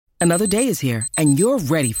Another day is here, and you're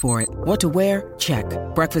ready for it. What to wear? Check.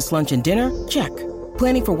 Breakfast, lunch, and dinner? Check.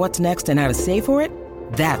 Planning for what's next and how to save for it?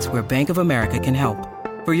 That's where Bank of America can help.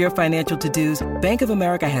 For your financial to-dos, Bank of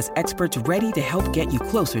America has experts ready to help get you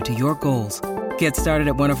closer to your goals. Get started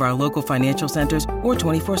at one of our local financial centers or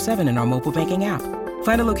 24/7 in our mobile banking app.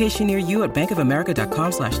 Find a location near you at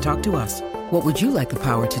bankofamerica.com/talktous. What would you like the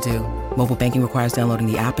power to do? Mobile banking requires downloading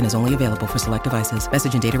the app and is only available for select devices.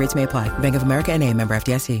 Message and data rates may apply. Bank of America N.A., member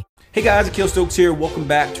FDIC. Hey guys, Akil Stokes here. Welcome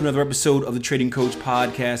back to another episode of the Trading Coach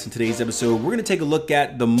Podcast. In today's episode, we're going to take a look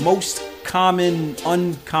at the most common,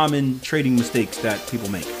 uncommon trading mistakes that people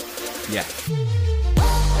make. Yeah.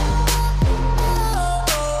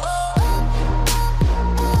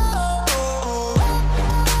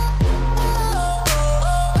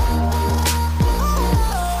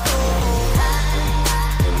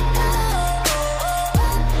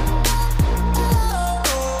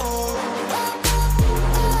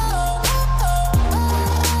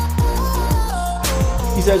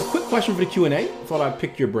 He says, quick question for the Q&A. Thought I'd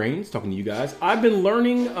pick your brains, talking to you guys. I've been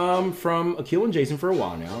learning from Akil and Jason for a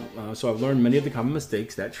while now, so I've learned many of the common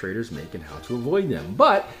mistakes that traders make and how to avoid them.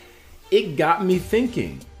 But it got me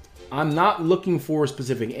thinking. I'm not looking for a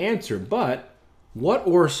specific answer, but what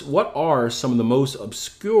are some of the most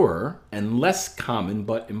obscure and less common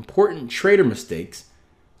but important trader mistakes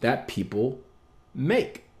that people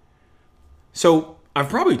make? So I've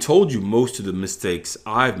probably told you most of the mistakes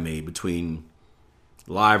I've made between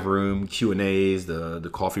live room, Q&As, the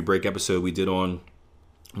coffee break episode we did on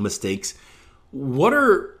mistakes. What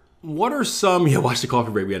are some? Yeah, watch the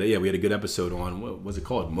coffee break. We had a good episode on, what was it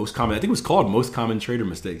called? Most common. I think it was called Most Common Trader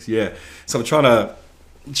Mistakes. Yeah. So I'm trying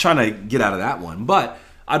to get out of that one. But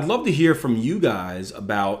I'd love to hear from you guys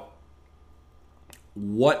about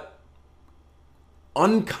what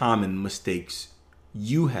uncommon mistakes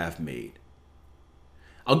you have made.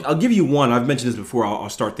 I'll give you one. I've mentioned this before. I'll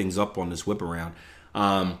start things up on this whip around.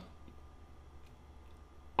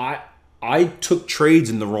 I took trades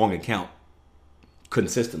in the wrong account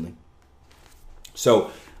consistently. So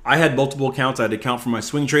I had multiple accounts. I had an account for my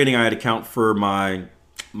swing trading. I had an account for my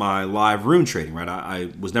live room trading. Right.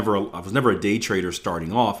 I was never a day trader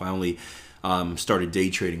starting off. I only started day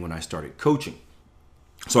trading when I started coaching.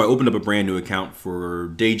 So I opened up a brand new account for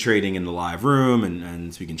day trading in the live room,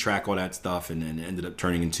 and so we can track all that stuff, and it ended up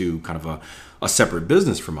turning into kind of a separate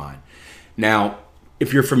business for mine. Now,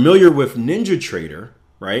 if you're familiar with NinjaTrader,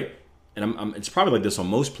 right, and it's probably like this on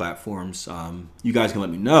most platforms, you guys can let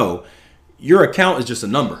me know, your account is just a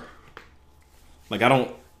number. Like I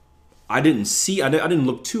didn't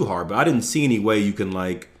look too hard, but I didn't see any way you can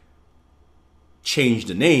like change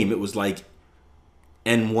the name. It was like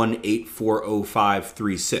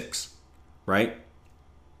N1840536, right?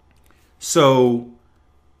 So,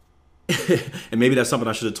 and maybe that's something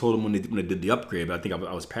I should have told them when they did the upgrade, but I think I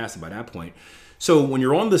was past it by that point. So when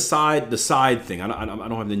you're on the side thing, I don't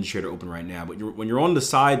have the NinjaTrader open right now, but when you're on the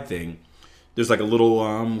side thing, there's like a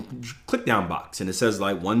little click down box, and it says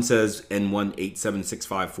like one says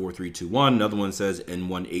N187654321, another one says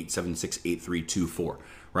N187688324,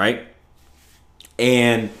 right?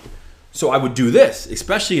 And so I would do this,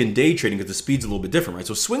 especially in day trading, because the speed's a little bit different, right?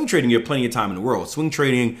 So swing trading, you have plenty of time in the world. Swing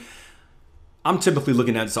trading, I'm typically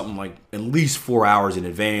looking at something like at least 4 hours in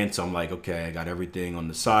advance. So I'm like, okay, I got everything on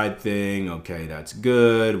the side thing. Okay, that's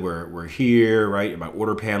good. We're here, right? My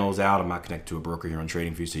order panel's out. I'm not connected to a broker here on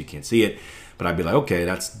TradingView, so you can't see it. But I'd be like, okay,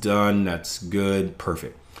 that's done. That's good.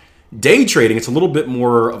 Perfect. Day trading, it's a little bit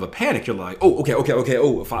more of a panic. You're like, oh, okay.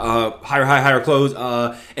 Oh, higher high, higher close.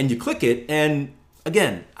 And you click it, and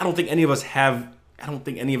again, I don't think any of us has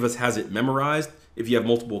it memorized if you have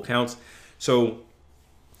multiple accounts. So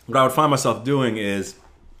what I would find myself doing is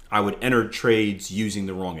I would enter trades using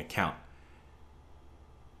the wrong account.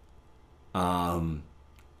 And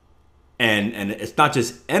it's not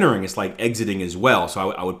just entering, it's like exiting as well.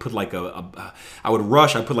 So I would put like I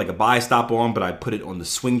put like a buy stop on, but I put it on the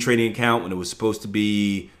swing trading account when it was supposed to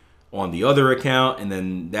be on the other account. And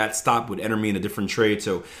then that stop would enter me in a different trade.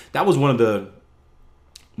 So that was one of the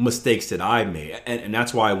mistakes that I made. And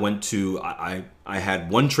that's why I went to, I had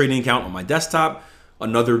one trading account on my desktop,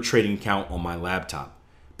 another trading account on my laptop.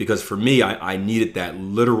 Because for me, I needed that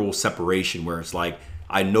literal separation where it's like,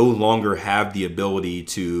 I no longer have the ability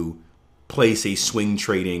to place a swing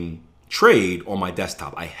trading trade on my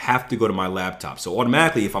desktop. I have to go to my laptop. So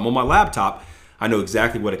automatically, if I'm on my laptop, I know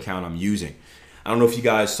exactly what account I'm using. I don't know if you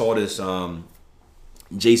guys saw this.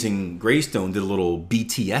 Jason Greystone did a little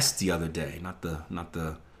BTS the other day, not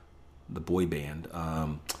the boy band,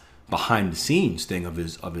 behind the scenes thing of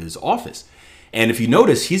his office. And if you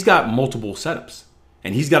notice, he's got multiple setups.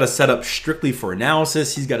 And he's got a setup strictly for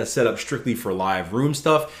analysis. He's got a setup strictly for live room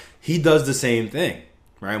stuff. He does the same thing,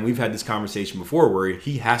 right? And we've had this conversation before where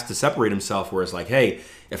he has to separate himself, where it's like, hey,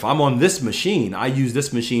 if I'm on this machine, I use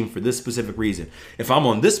this machine for this specific reason. If I'm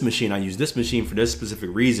on this machine, I use this machine for this specific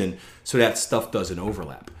reason, so that stuff doesn't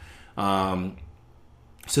overlap.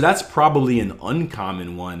 So that's probably an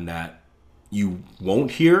uncommon one that you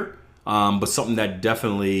won't hear, but something that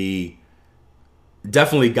definitely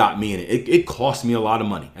got me in it. It cost me a lot of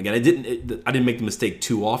money. Again, I didn't make the mistake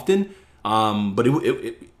too often, but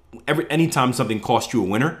anytime something costs you a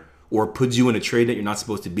winner or puts you in a trade that you're not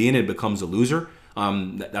supposed to be in, it becomes a loser.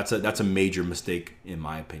 That's a major mistake in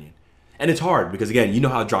my opinion. And it's hard because, again, you know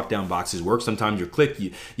how drop down boxes work. Sometimes you click,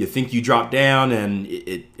 you think you drop down, and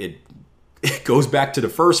it goes back to the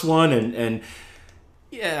first one, and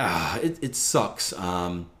yeah, it sucks.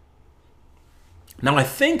 Now I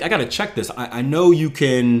think I gotta check this. I know you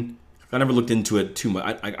can. I never looked into it too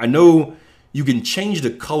much. I know you can change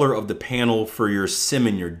the color of the panel for your sim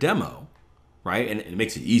in your demo, right? And it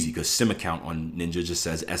makes it easy because sim account on Ninja just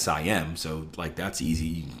says SIM, so like that's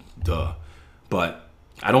easy, duh. But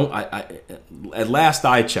I don't. At last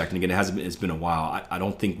I checked, and again, it's been a while. I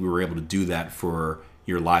don't think we were able to do that for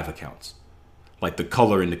your live accounts, like the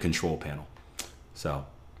color in the control panel. So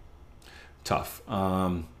tough.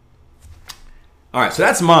 All right, so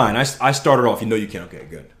that's mine. I started off. You know you can. Okay,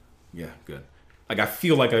 good. Yeah, good. Like I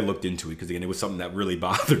feel like I looked into it because again, it was something that really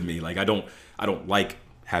bothered me. Like I don't like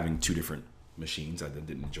having two different machines. I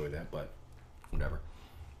didn't enjoy that, but whatever.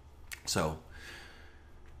 So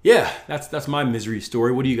yeah, that's my misery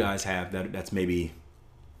story. What do you guys have that's maybe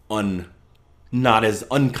not as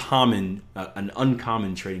uncommon, an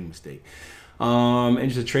uncommon trading mistake?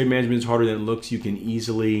 And just trade management is harder than it looks. You can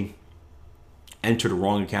easily enter the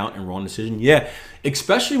wrong account and wrong decision. Yeah,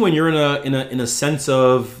 especially when you're in a sense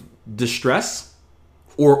of distress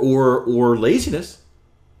or laziness.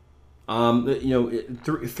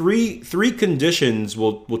 Three conditions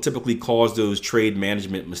will typically cause those trade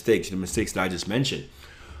management mistakes, the mistakes that I just mentioned.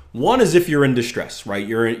 One is if you're in distress, right?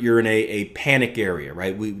 You're in a panic area,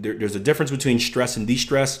 right? There's a difference between stress and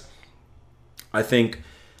de-stress. I think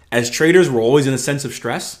as traders, we're always in a sense of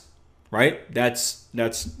stress, right? That's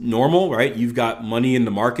normal, right? You've got money in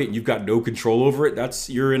the market, you've got no control over it.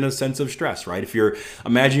 You're in a sense of stress, right? If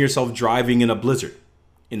imagine yourself driving in a blizzard,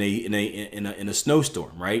 in a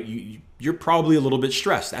snowstorm, right? You're probably a little bit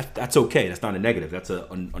stressed. That's okay. That's not a negative. That's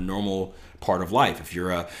a normal part of life. If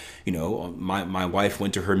you're my wife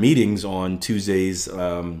went to her meetings on Tuesdays,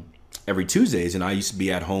 every Tuesdays, and I used to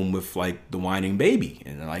be at home with like the whining baby,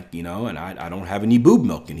 and and I don't have any boob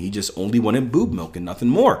milk, and he just only wanted boob milk and nothing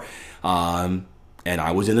more. And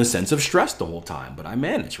I was in a sense of stress the whole time, but I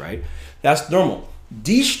managed, right? That's normal.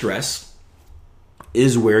 De-stress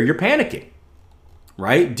is where you're panicking,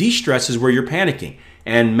 right? De-stress is where you're panicking.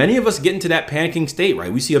 And many of us get into that panicking state,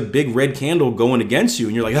 right? We see a big red candle going against you,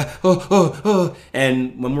 and you're like, oh.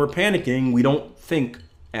 And when we're panicking, we don't think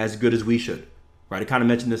as good as we should, right? I kind of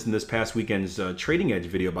mentioned this in this past weekend's Trading Edge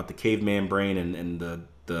video about the caveman brain and the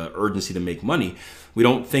urgency to make money. We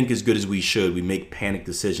don't think as good as we should. We make panic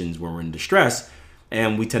decisions when we're in distress,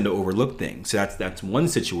 and we tend to overlook things. So that's one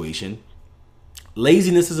situation.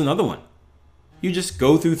 Laziness is another one. You just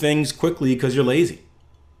go through things quickly because you're lazy,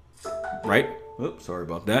 right? Oops, sorry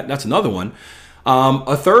about that. That's another one.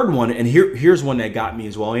 A third one, and here's one that got me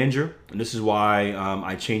as well, Andrew. And this is why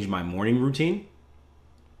I changed my morning routine.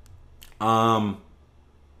 Not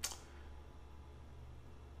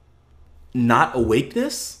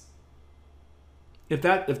awakeness. If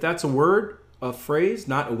that's a word, a phrase,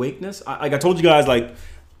 not awakeness. I told you guys, like,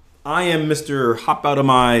 I am Mr. hop out of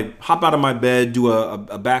my bed, do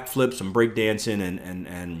a backflip, some break dancing,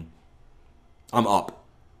 and I'm up.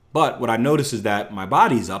 But what I notice is that my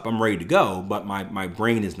body's up, I'm ready to go, but my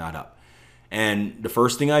brain is not up. And the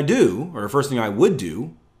first thing I do, or the first thing I would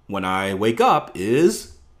do when I wake up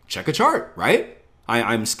is check a chart, right?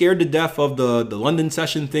 I'm scared to death of the London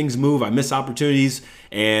session. Things move. I miss opportunities.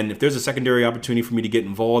 And if there's a secondary opportunity for me to get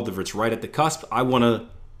involved, if it's right at the cusp, I want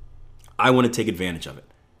to take advantage of it,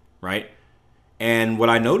 right? And what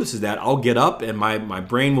I notice is that I'll get up and my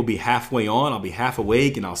brain will be halfway on. I'll be half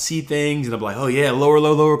awake and I'll see things and I'll be like, oh yeah, lower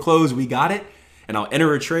low, lower close. We got it. And I'll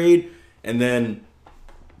enter a trade. And then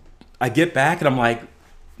I get back and I'm like,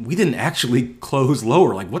 we didn't actually close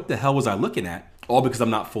lower. Like, what the hell was I looking at? All because I'm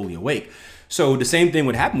not fully awake. So the same thing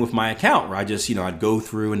would happen with my account where I just, I'd go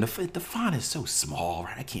through and the font is so small,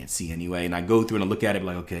 right? I can't see anyway. And I go through and I look at it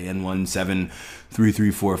like, okay,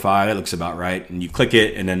 N173345, that looks about right. And you click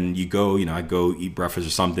it and then you go, I go eat breakfast or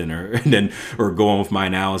something or go on with my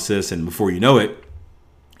analysis. And before you know it,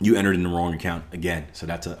 you entered in the wrong account again. So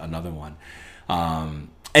that's another one.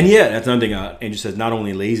 And yeah, that's another thing. Andrew says, not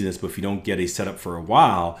only laziness, but if you don't get a setup for a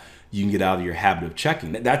while, you can get out of your habit of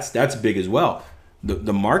checking. That's big as well.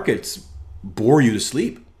 The markets bore you to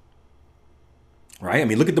sleep, right? I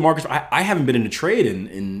mean, look at the markets. I haven't been in a trade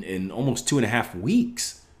in almost 2.5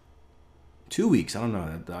 weeks. 2 weeks. I don't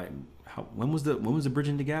know. When was the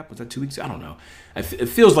bridging the gap? Was that 2 weeks? I don't know. It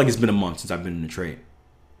feels like it's been a month since I've been in a trade.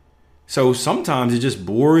 So sometimes it just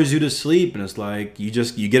bores you to sleep, and it's like you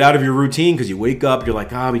get out of your routine because you wake up, you're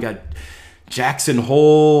like, we got Jackson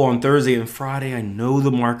Hole on Thursday and Friday. I know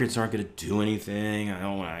the markets aren't going to do anything.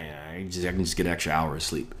 I can just get an extra hour of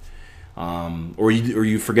sleep. Or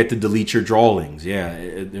you forget to delete your drawings.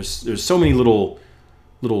 Yeah, there's so many little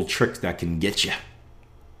tricks that can get you.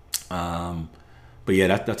 But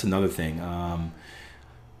yeah, that's another thing.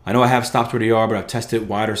 I know I have stops where they are, but I've tested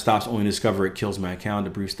wider stops only to discover it kills my account. The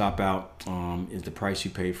brief stop out is the price you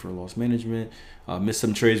pay for loss management. Missed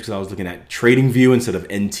some trades because I was looking at TradingView instead of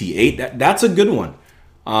NT8. That's a good one.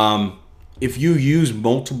 If you use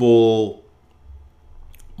multiple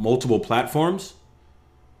platforms,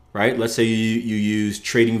 right? Let's say you use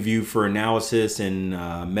TradingView for analysis and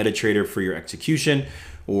MetaTrader for your execution.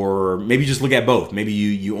 Or maybe just look at both. Maybe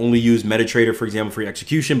you only use MetaTrader, for example, for your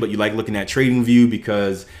execution, but you like looking at TradingView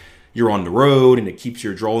because you're on the road and it keeps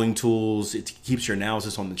your drawing tools, it keeps your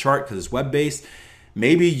analysis on the chart because it's web-based.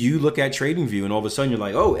 Maybe you look at TradingView and all of a sudden you're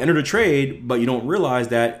like, enter the trade, but you don't realize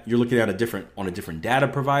that you're looking at a different data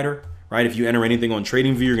provider, right? If you enter anything on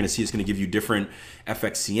TradingView, you're going to see it's going to give you different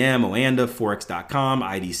FXCM, Oanda, Forex.com,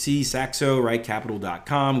 IDC, Saxo, right?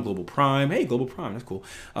 Capital.com, Global Prime. Hey, Global Prime, that's cool.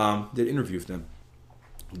 Did an interview with them.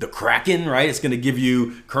 The Kraken, right? It's going to give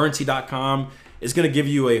you currency.com. It's going to give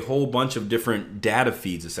you a whole bunch of different data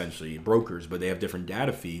feeds, essentially, brokers, but they have different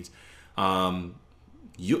data feeds.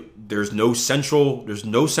 There's no central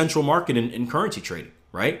market in currency trading,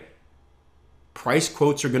 right? Price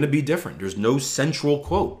quotes are going to be different. There's no central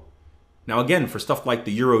quote. Now, again, for stuff like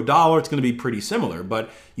the euro dollar, it's going to be pretty similar, but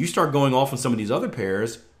you start going off on some of these other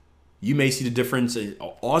pairs, you may see the difference.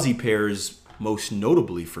 Aussie pairs, most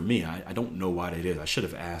notably for me, I don't know why that is. I should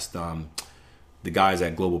have asked the guys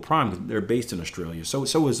at Global Prime. They're based in Australia. So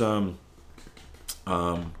is God,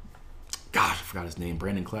 I forgot his name,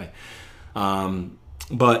 Brandon Clay.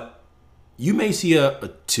 But you may see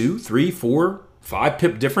a 2, 3, 4, 5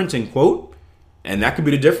 pip difference in quote, and that could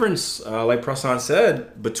be the difference, like Prasan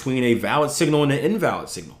said, between a valid signal and an invalid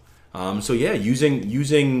signal. So yeah,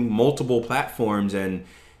 using multiple platforms and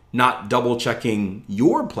not double checking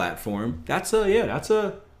your platform, that's an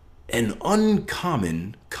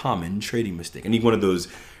common trading mistake. I need one of those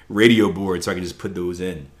radio boards so I can just put those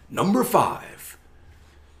in. Number 5,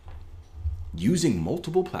 using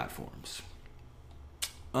multiple platforms.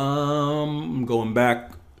 I'm going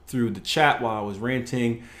back through the chat while I was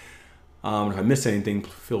ranting. If I missed anything,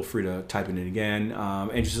 feel free to type it in again.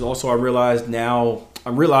 And just also, I realized now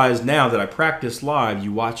that I practice live,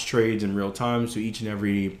 you watch trades in real time, so each and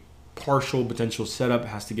every partial potential setup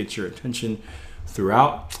has to get your attention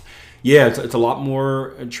throughout. Yeah, it's a lot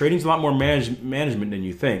more. Trading's a lot more management than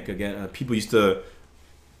you think. Again, people used to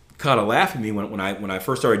kind of laugh at me when I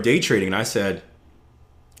first started day trading, and I said,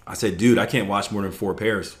 dude, I can't watch more than 4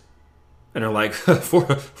 pairs. And they're like,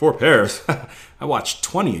 four pairs? I watched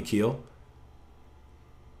 20, Akil.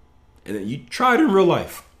 And then you try it in real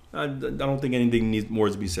life. I don't think anything needs more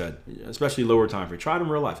to be said, especially lower time frame. Try it in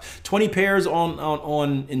real life. 20 pairs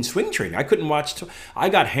on in swing trading. I couldn't watch. I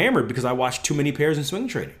got hammered because I watched too many pairs in swing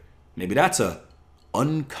trading. Maybe that's a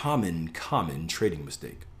common trading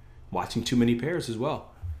mistake. Watching too many pairs as well.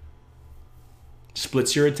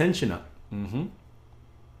 Splits your attention up.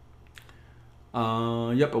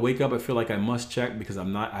 Yep, I wake up, I feel like I must check because I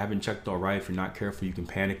haven't checked all right. If you're not careful, you can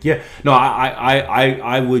panic. Yeah, no,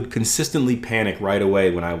 I would consistently panic right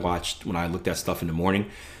away when I looked at stuff in the morning,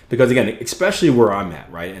 because again, especially where I'm at,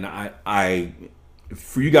 right? And I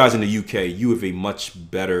for you guys in the UK, you have a much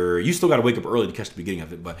better, you still got to wake up early to catch the beginning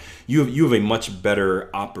of it, but you have a much better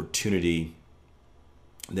opportunity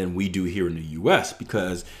than we do here in the US,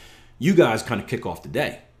 because you guys kind of kick off the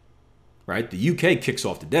day. Right? The UK kicks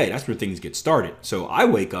off the day. That's where things get started. So I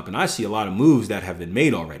wake up and I see a lot of moves that have been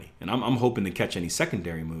made already. And I'm hoping to catch any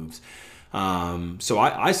secondary moves. So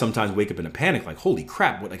I sometimes wake up in a panic, like, holy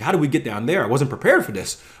crap, how do we get down there? I wasn't prepared for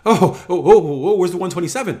this. Oh, where's the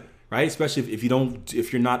 127? Right? Especially if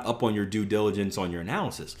you're not up on your due diligence on your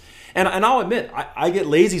analysis. And I'll admit, I get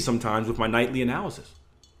lazy sometimes with my nightly analysis.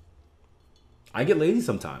 I get lazy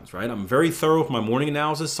sometimes, right? I'm very thorough with my morning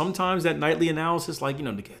analysis. Sometimes that nightly analysis, like,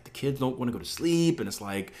 the kids don't want to go to sleep, and it's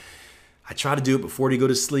like, I try to do it before they go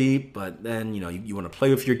to sleep, but then, you want to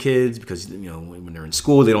play with your kids because, when they're in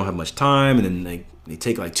school, they don't have much time, and then they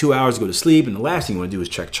take like 2 hours to go to sleep, and the last thing you want to do is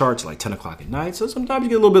check charts at like 10 o'clock at night. So sometimes you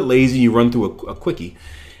get a little bit lazy, you run through a quickie,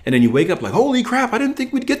 and then you wake up like, holy crap, I didn't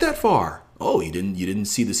think we'd get that far. Oh, you didn't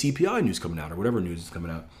see the CPI news coming out or whatever news is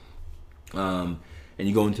coming out. And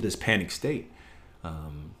you go into this panic state.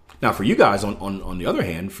 Now, for you guys, on the other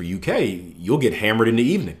hand, for UK, you'll get hammered in the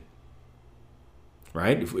evening.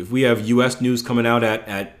 Right? If we have U.S. news coming out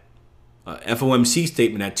at FOMC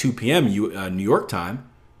statement at 2 p.m. New York time,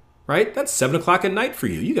 right? That's 7 o'clock at night for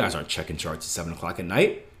you. You guys aren't checking charts at 7 o'clock at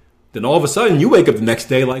night. Then all of a sudden you wake up the next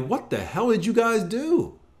day like, what the hell did you guys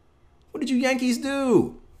do? What did you Yankees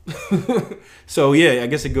do? So yeah, I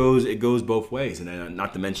guess it goes both ways. And then,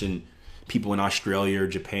 not to mention people in Australia or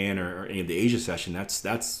Japan or any of the Asia session, that's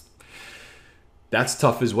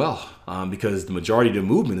tough as well, because the majority of the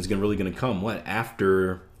movement is really going to come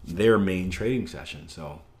after their main trading session.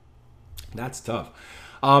 So that's tough.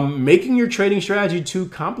 Making your trading strategy too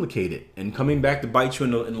complicated and coming back to bite you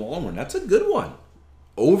in the long run. That's a good one.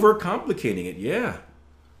 Overcomplicating it, yeah.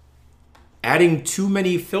 Adding too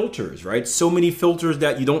many filters, right? So many filters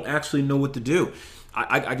that you don't actually know what to do.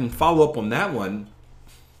 I can follow up on that one.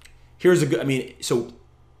 Here's a good. So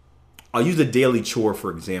I'll use the daily chore, for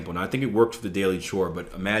example. Now, I think it works for the daily chore,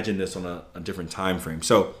 but imagine this on a different time frame.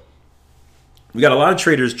 So we got a lot of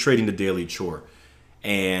traders trading the daily chore.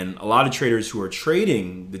 And a lot of traders who are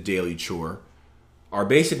trading the daily chore are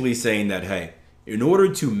basically saying that, hey, in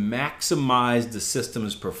order to maximize the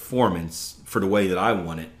system's performance for the way that I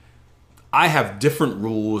want it, I have different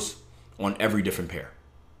rules on every different pair,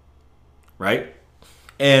 right?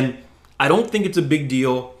 And I don't think it's a big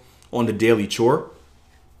deal on the daily chore,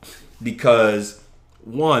 because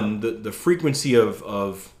one, the frequency of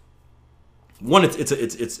one,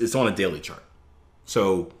 it's on a daily chart,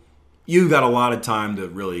 so you got a lot of time to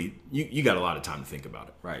really you got a lot of time to think about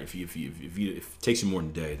it, right? If it takes you more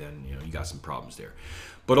than a day, then you got some problems there.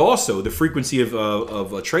 But also the frequency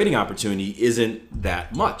of a trading opportunity isn't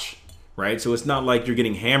that much, right? So it's not like you're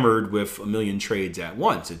getting hammered with a million trades at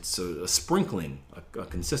once. It's a sprinkling, a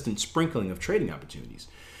consistent sprinkling of trading opportunities.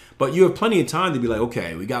 But you have plenty of time to be like,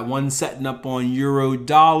 okay, we got one setting up on euro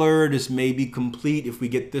dollar. This may be complete if we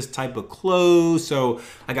get this type of close. So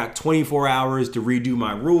I got 24 hours to redo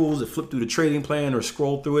my rules, to flip through the trading plan or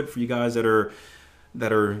scroll through it for you guys that are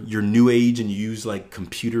your new age and you use like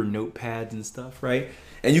computer notepads and stuff, right?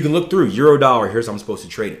 And you can look through euro dollar. Here's how I'm supposed to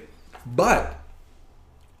trade it. But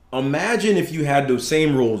imagine if you had those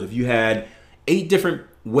same rules, if you had 8 different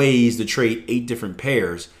ways to trade 8 different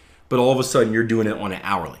pairs, but all of a sudden you're doing it on an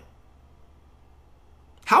hourly.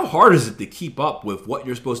 How hard is it to keep up with what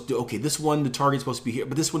you're supposed to do? Okay, this one, the target's supposed to be here,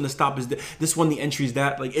 but this one, the stop is this one, the entry is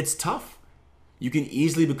that. Like, it's tough. You can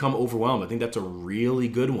easily become overwhelmed. I think that's a really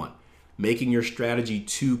good one. Making your strategy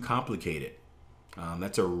too complicated.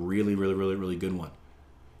 That's a really, really, really, really good one.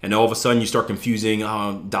 And all of a sudden you start confusing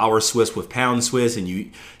dollar Swiss with pound Swiss, and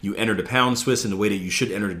you enter the pound Swiss in the way that you should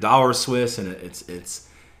enter the dollar Swiss, and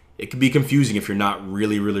it can be confusing if you're not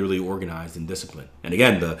really, really, really organized and disciplined. And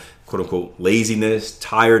again, the quote-unquote laziness,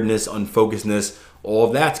 tiredness, unfocusedness, all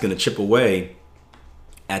of that's going to chip away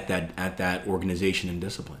at that organization and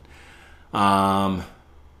discipline.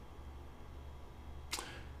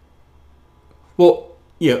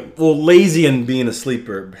 Lazy and being asleep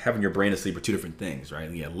or having your brain asleep are two different things,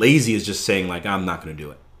 right? Yeah, lazy is just saying like, I'm not going to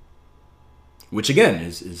do it. Which again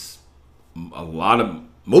is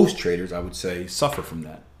most traders, I would say, suffer from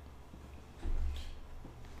that.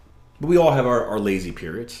 But we all have our lazy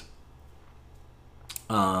periods.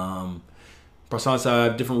 Prasan said, I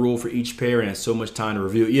have a different rule for each pair and has so much time to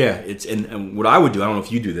review. Yeah, and what I would do, I don't know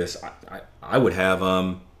if you do this, I would have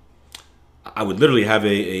I would literally have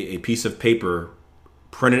a piece of paper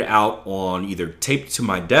printed out on either taped to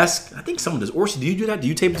my desk. I think someone does. Orsi, do you do that? Do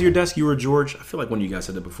you tape it to your desk? You or George? I feel like one of you guys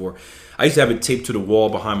said that before. I used to have it taped to the wall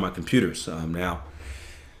behind my computers. Now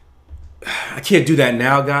I can't do that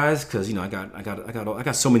now, guys, because I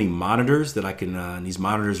got so many monitors that I can. And these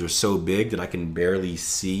monitors are so big that I can barely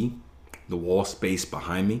see the wall space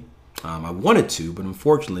behind me. I wanted to, but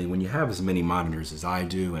unfortunately, when you have as many monitors as I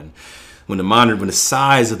do, and when the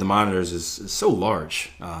size of the monitors is so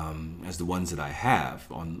large as the ones that I have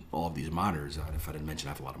on all of these monitors, if I didn't mention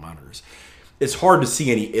I have a lot of monitors, it's hard to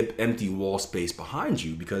see any empty wall space behind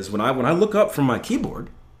you, because when I look up from my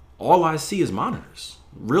keyboard, all I see is monitors.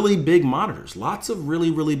 Really big monitors, lots of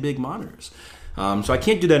really, really big monitors. So I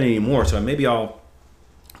can't do that anymore. So maybe I'll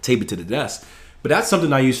tape it to the desk. But that's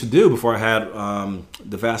something I used to do before I had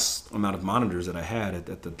the vast amount of monitors that I had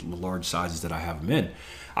at the large sizes that I have them in.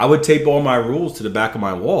 I would tape all my rules to the back of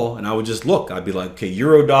my wall, and I would just look. I'd be like, okay,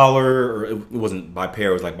 euro dollar, or it wasn't by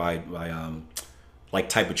pair. It was like by like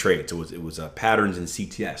type of trade. So it was patterns and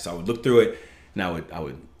CTS. So I would look through it, and I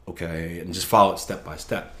would okay, and just follow it step by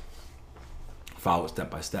step. Follow it step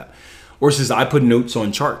by step. Or says I put notes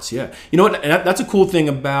on charts. Yeah, you know what? And that's a cool thing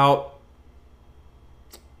about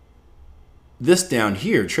this down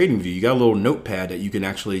here, TradingView. You got a little notepad that you can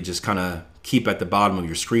actually just kind of keep at the bottom of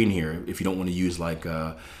your screen here if you don't want to use like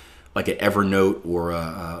an Evernote or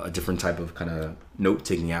a different type of kind of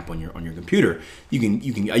note-taking app on your computer. You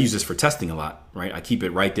can I use this for testing a lot, right? I keep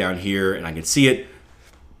it right down here and I can see it.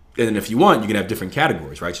 And then if you want, you can have different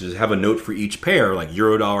categories, right? So just have a note for each pair, like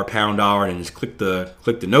euro dollar, pound dollar, and just click the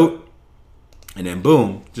note, and then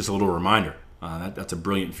boom, just a little reminder. That's a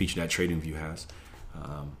brilliant feature that TradingView has.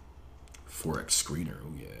 Forex screener,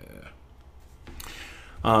 oh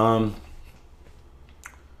yeah.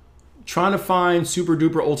 Trying to find super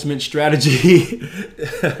duper ultimate strategy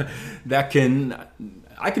I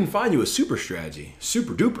can find you a super strategy.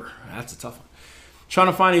 Super duper. That's a tough one. Trying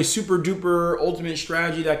to find a super duper ultimate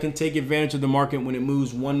strategy that can take advantage of the market when it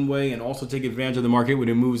moves one way and also take advantage of the market when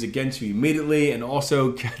it moves against you immediately, and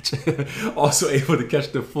also able to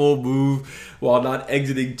catch the full move while not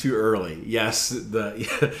exiting too early. Yes,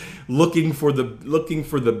 looking for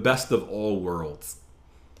the best of all worlds.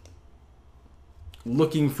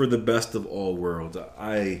 Looking for the best of all worlds.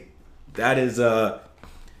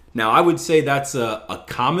 Now I would say that's a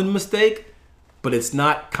common mistake, but it's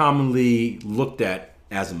not commonly looked at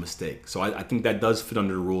as a mistake. So I think that does fit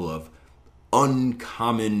under the rule of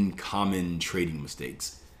common trading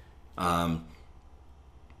mistakes. I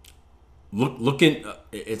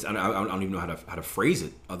don't even know how to phrase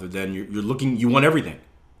it other than you're looking. You want everything.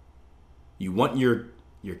 You want your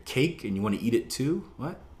cake and you want to eat it too.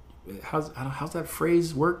 What? How's that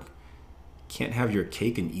phrase work? Can't have your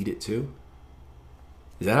cake and eat it too.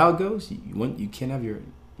 Is that how it goes? You can't have your.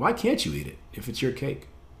 Why can't you eat it if it's your cake?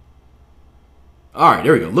 All right,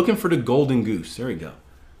 there we go. Looking for the golden goose. There we go.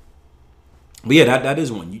 But yeah, that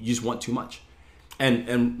is one. You just want too much.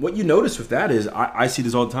 And what you notice with that is, I see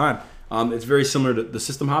this all the time. It's very similar to the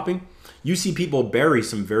system hopping. You see people bury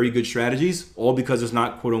some very good strategies, all because it's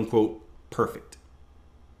not quote unquote perfect.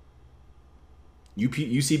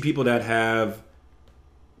 You see people that have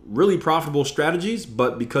really profitable strategies,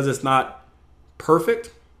 but because it's not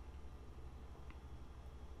perfect,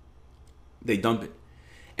 they dump it.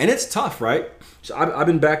 And it's tough, right? So I've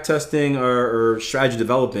been back testing or strategy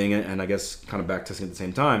developing, and I guess kind of back testing at the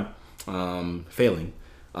same time, failing.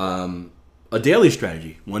 A daily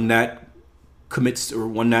strategy, one that commits or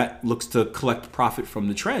one that looks to collect profit from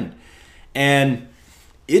the trend. And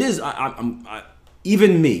it is,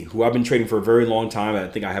 even me, who I've been trading for a very long time, I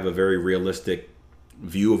think I have a very realistic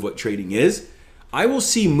view of what trading is. I will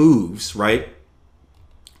see moves, right?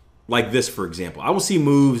 Like this, for example. I will see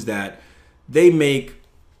moves that they make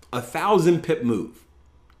 1,000 pip move.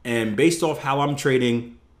 And based off how I'm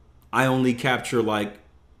trading, I only capture like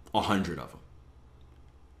 100 of them.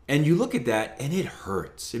 And you look at that and it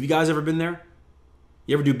hurts. Have you guys ever been there?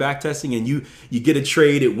 You ever do back testing and you get a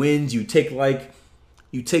trade, it wins, you take like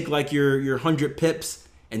your 100 pips,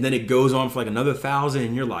 and then it goes on for like another 1,000,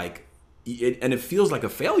 and you're like, and it feels like a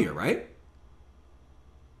failure, right?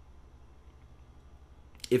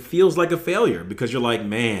 It feels like a failure because you're like,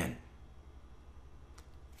 man.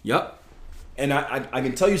 Yep. And I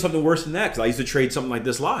can tell you something worse than that, because I used to trade something like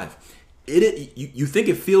this live. You think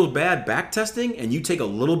it feels bad back testing, and you take a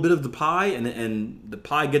little bit of the pie, and the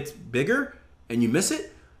pie gets bigger, and you miss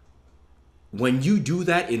it. When you do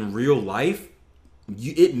that in real life,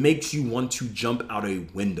 it makes you want to jump out a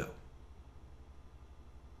window.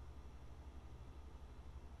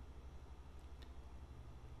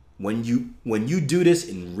 When you do this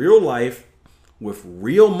in real life with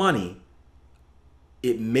real money,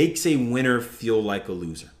 it makes a winner feel like a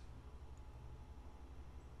loser.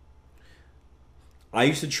 I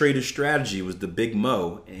used to trade a strategy, it was the Big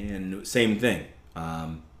Mo, and same thing,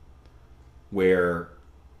 where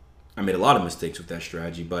I made a lot of mistakes with that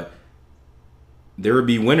strategy, but there would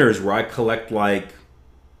be winners where I collect like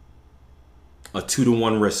a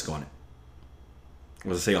 2-to-1 risk on it.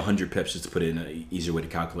 Let's say 100 pips, just to put it in an easier way to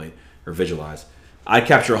calculate or visualize. I'd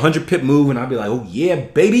capture a 100 pip move and I'd be like, oh yeah,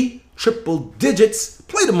 baby, triple digits.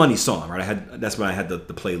 Play the money song, right? That's when I had the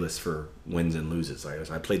playlist for wins and loses. Right?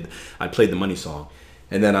 So I played the money song.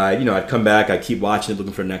 And then I'd come back, I'd keep watching it,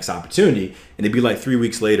 looking for the next opportunity, and it'd be like 3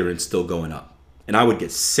 weeks later and it's still going up. And I would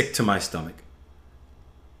get sick to my stomach.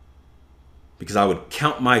 because I would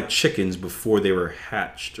count my chickens before they were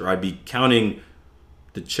hatched, or I'd be counting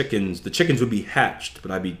the chickens. The chickens would be hatched,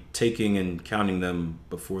 but I'd be taking and counting them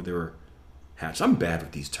before they were hatched. I'm bad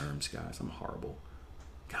with these terms, guys. I'm horrible.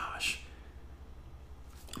 Gosh.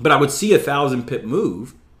 But I would see 1,000 pip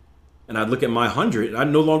move, and I'd look at my 100, and I'd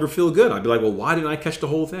no longer feel good. I'd be like, well, why didn't I catch the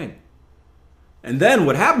whole thing? And then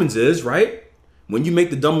what happens is, right, when you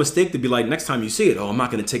make the dumb mistake to be like, next time you see it, oh, I'm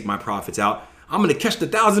not going to take my profits out. I'm going to catch the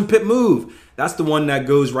 1,000 pip move. That's the one that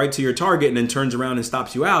goes right to your target and then turns around and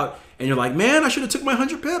stops you out. And you're like, man, I should have took my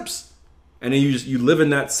 100 pips. And then you live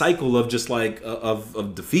in that cycle of just like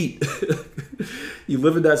of defeat. You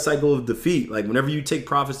live in that cycle of defeat. Like whenever you take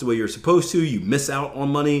profits the way you're supposed to, you miss out on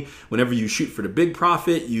money. Whenever you shoot for the big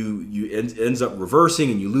profit, you ends up reversing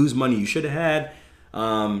and you lose money you should have had.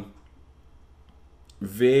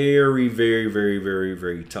 Very, very, very, very,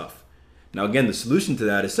 very tough. Now, again, the solution to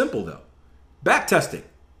that is simple, though. Back testing,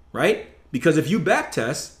 right? Because if you back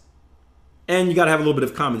test, and you got to have a little bit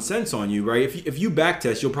of common sense on you, right? If you back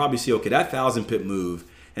test, you'll probably see, okay, that 1,000 pip move,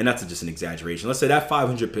 and that's just an exaggeration. Let's say that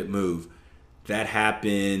 500 pip move, that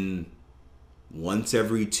happened once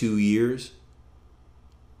every 2 years.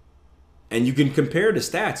 And you can compare the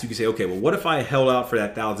stats. You can say, okay, well, what if I held out for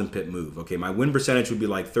that 1,000 pip move? Okay, my win percentage would be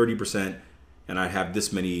like 30%, and I'd have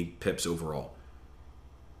this many pips overall.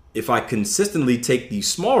 If I consistently take these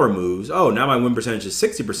smaller moves, oh, now my win percentage is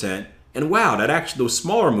 60%, and wow, that actually, those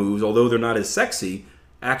smaller moves, although they're not as sexy,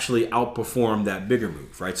 actually outperform that bigger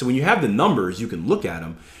move, right? So when you have the numbers, you can look at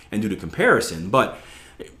them and do the comparison, but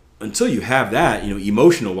until you have that,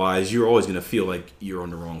 emotional wise, you're always going to feel like you're on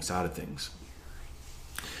the wrong side of things.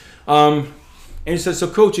 And he says, so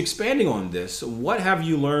coach, expanding on this, what have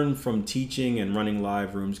you learned from teaching and running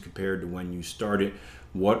live rooms compared to when you started?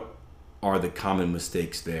 What are the common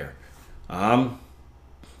mistakes there?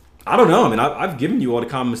 I don't know. I mean, I've given you all the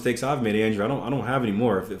common mistakes I've made, Andrew. I don't have any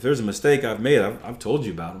more. If there's a mistake I've made, I've told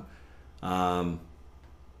you about them.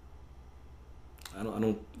 I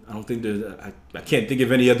don't think there's. I can't think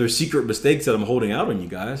of any other secret mistakes that I'm holding out on you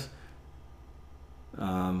guys.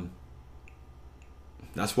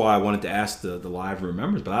 That's why I wanted to ask the live room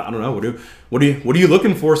members. But I don't know. What are you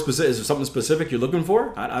looking for? Is there something specific you're looking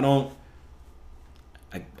for? I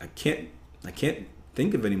can't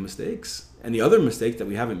think of any mistakes. Any other mistakes that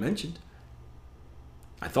we haven't mentioned.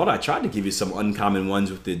 I thought I tried to give you some uncommon ones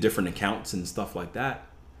with the different accounts and stuff like that.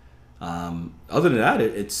 Other than that,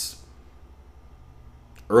 it's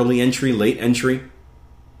early entry, late entry,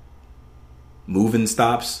 moving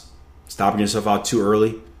stops, stopping yourself out too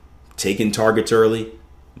early, taking targets early,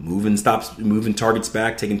 moving targets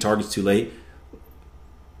back, taking targets too late.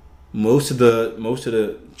 Most of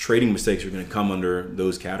the trading mistakes are going to come under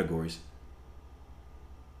those categories.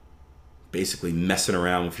 Basically messing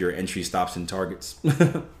around with your entry stops and targets.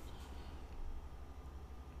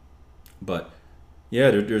 But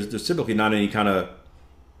yeah, there's typically not any kind of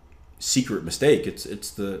secret mistake.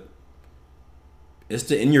 It's the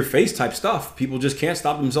in your face type stuff. People just can't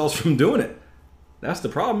stop themselves from doing it. That's the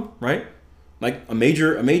problem, right? Like a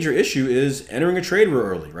major issue is entering a trade real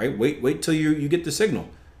early, right? Wait till you get the signal.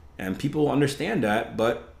 And people understand that,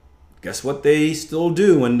 but guess what they still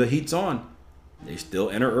do when the heat's on? They still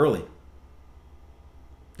enter early.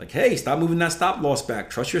 Like, hey, stop moving that stop loss back.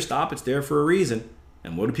 Trust your stop. It's there for a reason.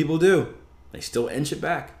 And what do people do? They still inch it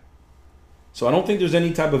back. So I don't think there's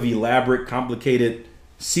any type of elaborate, complicated,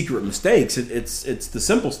 secret mistakes. It's the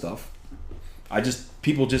simple stuff.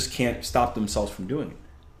 People just can't stop themselves from doing it.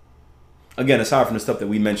 Again, aside from the stuff that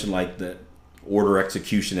we mentioned, like the order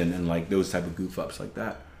execution and like those type of goof ups like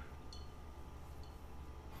that.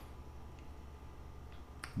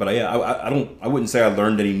 But yeah, I wouldn't say I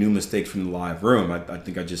learned any new mistakes from the live room. I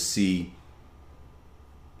think I just see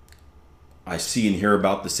and hear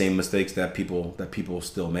about the same mistakes that people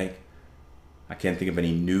still make. I can't think of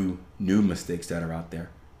any new mistakes that are out there.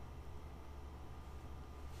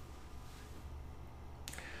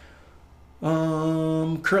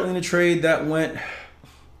 Currently in a trade that went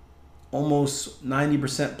almost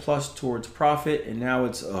 90% plus towards profit, and now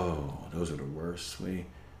it's those are the worst.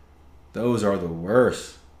 Those are the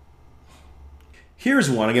worst. Here's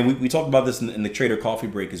one. Again, we talked about this in the Trader Coffee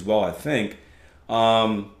Break as well, I think.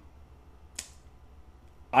 I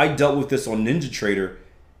dealt with this on NinjaTrader,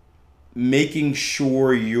 making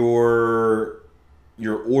sure your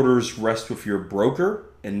orders rest with your broker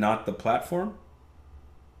and not the platform.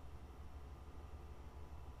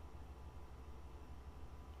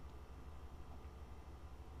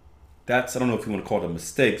 That's, I don't know if you want to call it a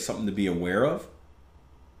mistake, something to be aware of.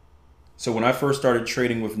 So when I first started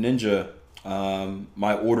trading with Ninja,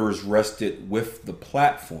 my orders rested with the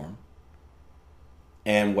platform.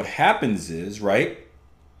 And what happens is, right,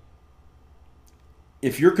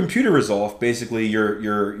 if your computer is off, basically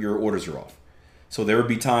your orders are off. So there would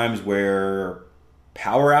be times where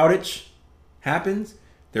power outage happens.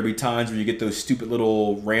 There'd be times where you get those stupid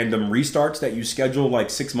little random restarts that you scheduled like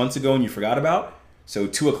 6 months ago and you forgot about. So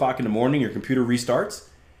 2 o'clock in the morning, your computer restarts.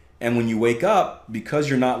 And when you wake up, because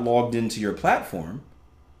you're not logged into your platform,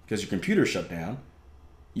 because your computer shut down,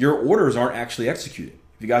 your orders aren't actually executed.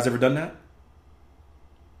 Have you guys ever done that?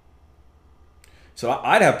 So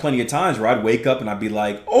I'd have plenty of times where I'd wake up and I'd be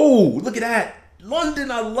like, oh, look at that.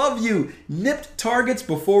 London, I love you. Nipped targets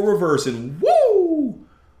before reversing. Woo!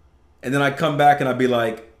 And then I'd come back and I'd be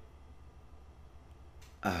like,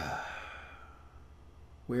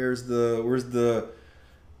 where's the,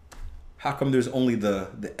 how come there's only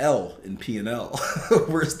the L in P&L?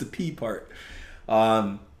 Where's the P part?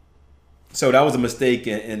 So that was a mistake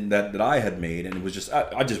in that I had made. And it was just,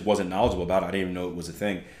 I just wasn't knowledgeable about it. I didn't even know it was a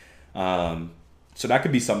thing. So that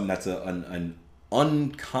could be something that's an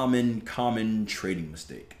common trading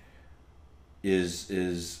mistake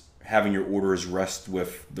is having your orders rest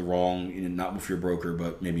with the wrong, not with your broker,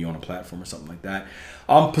 but maybe on a platform or something like that.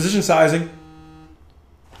 Position sizing,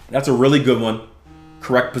 that's a really good one.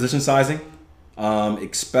 Correct position sizing,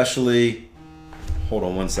 especially, hold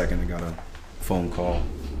on one second, I got a phone call.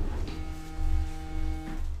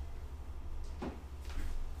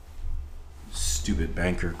 Stupid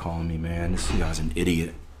banker calling me, man. This guy's an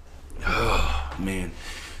idiot. Oh, man.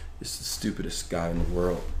 This is the stupidest guy in the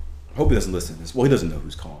world. I hope he doesn't listen to this. Well, he doesn't know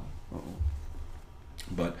who's calling.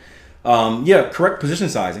 But, yeah, correct position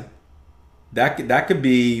sizing. That could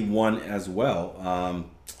be one as well.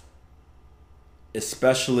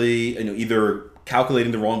 Especially, either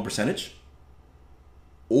calculating the wrong percentage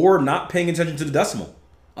or not paying attention to the decimal.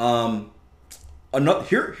 Here's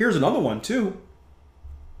another one, too.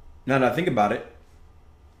 Now that I think about it,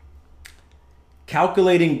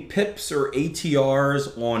 calculating pips or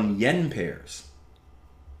ATRs on yen pairs.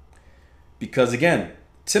 Because again,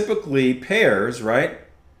 typically pairs, right?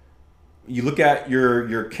 You look at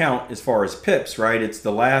your count as far as pips, right? It's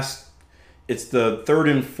the third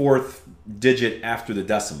and fourth digit after the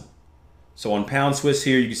decimal. So on Pound Swiss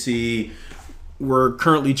here, you can see we're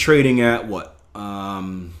currently trading at what? I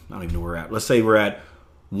don't even know where we're at. Let's say we're at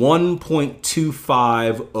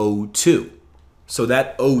 1.2502. So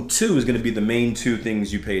that 02 is going to be the main two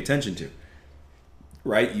things you pay attention to,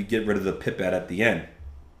 right? You get rid of the pip at the end.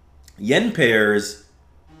 Yen pairs,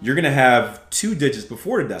 you're going to have 2 digits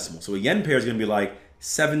before the decimal. So a yen pair is going to be like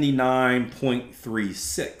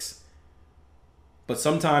 79.36. But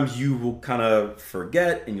sometimes you will kind of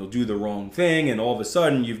forget and you'll do the wrong thing, and all of a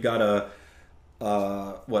sudden you've got a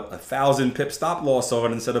 1,000 pip stop loss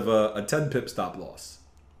on instead of a 10 pip stop loss.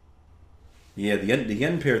 Yeah, the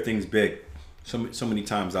yen pair thing's big. So many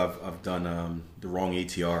times I've done the wrong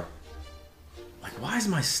ATR. Like, why is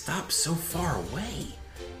my stop so far away?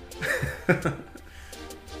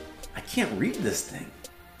 I can't read this thing.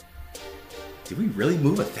 Did we really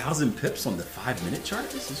move 1,000 pips on the 5-minute chart?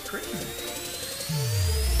 This is crazy.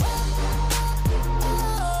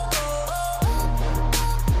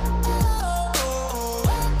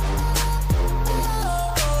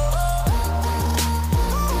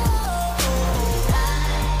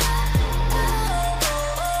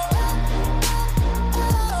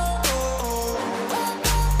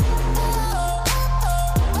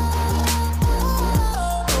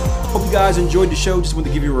 Hope you guys enjoyed the show. Just want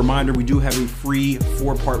to give you a reminder, we do have a free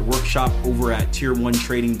 4-part workshop over at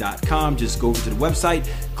tier1trading.com. Just go over to the website,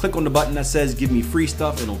 click on the button that says give me free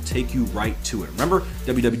stuff, and it'll take you right to it. Remember,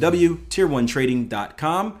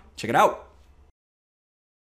 www.tier1trading.com. Check it out.